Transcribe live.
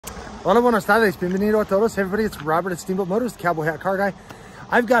Hola, buenas tardes. Bienvenido a todos. Hey everybody, it's Robert at Steamboat Motors, the Cowboy Hat Car Guy.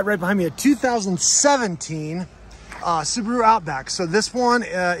 I've got right behind me a 2017 Subaru Outback. So this one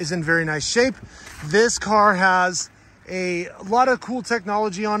is in very nice shape. This car has a lot of cool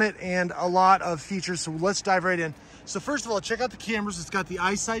technology on it and a lot of features. So let's dive right in. So first of all, check out the cameras. It's got the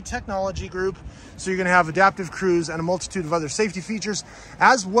eyesight technology group. So you're gonna have adaptive cruise and a multitude of other safety features,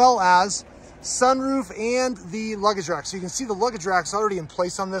 as well as sunroof and the luggage rack. So you can see the luggage rack's already in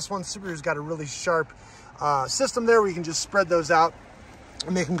place on this one. Subaru's got a really sharp system there where you can just spread those out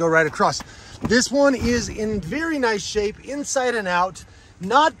and make them go right across. This one is in very nice shape, inside and out.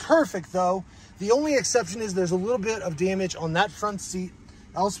 Not perfect though. The only exception is there's a little bit of damage on that front seat.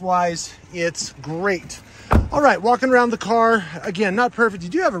 Elsewise, it's great. All right, walking around the car, again, not perfect. You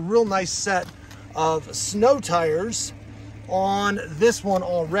do have a real nice set of snow tires on this one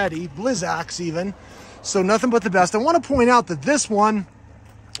already, Blizzaks even, so nothing but the best. I want to point out that this one,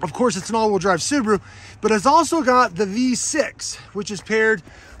 of course, it's an all-wheel drive Subaru, but it's also got the V6, which is paired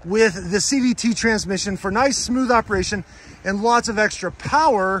with the CVT transmission for nice smooth operation and lots of extra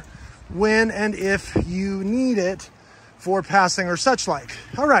power when and if you need it for passing or such like.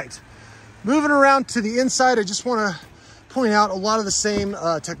 All right, moving around to the inside, I just want to point out a lot of the same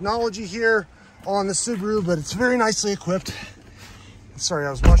technology here on the Subaru, but it's very nicely equipped. Sorry,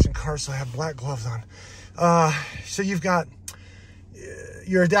 I was washing cars, so I have black gloves on. So you've got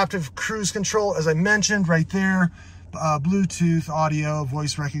your adaptive cruise control, as I mentioned, right there. Bluetooth, audio,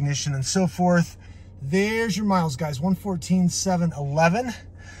 voice recognition, and so forth. There's your miles, guys. 114,711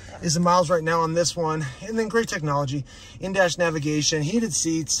 is the miles right now on this one. And then great technology, in-dash navigation, heated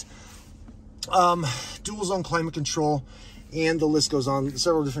seats, dual zone climate control, and the list goes on.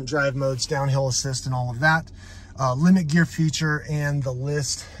 Several different drive modes, downhill assist, and all of that. Limit gear feature, and the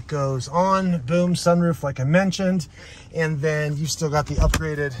list goes on. Boom, sunroof, like I mentioned. And then you've still got the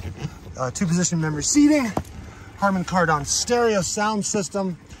upgraded two-position memory seating, Harman Kardon stereo sound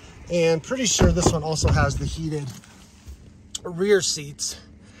system, and pretty sure this one also has the heated rear seats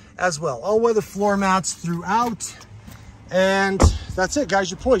as well. All-weather floor mats throughout. And that's it, guys.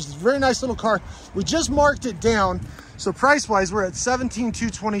 You're poised. It's a very nice little car. We just marked it down. So price-wise, we're at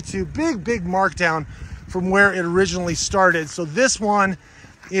 $17,222. Big markdown from where it originally started. So this one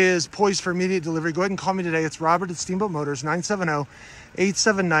is poised for immediate delivery. Go ahead and call me today. It's Robert at Steamboat Motors,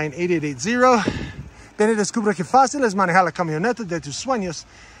 970-879-8880. Ven y descubre que fácil es manejar la camioneta de tus sueños.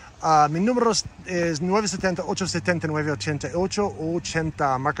 Mi número es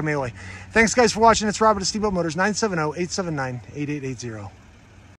 970-870-988-80. Márcame hoy. Thanks, guys, for watching. It's Robert at Steamboat Motors, 970-879-8880.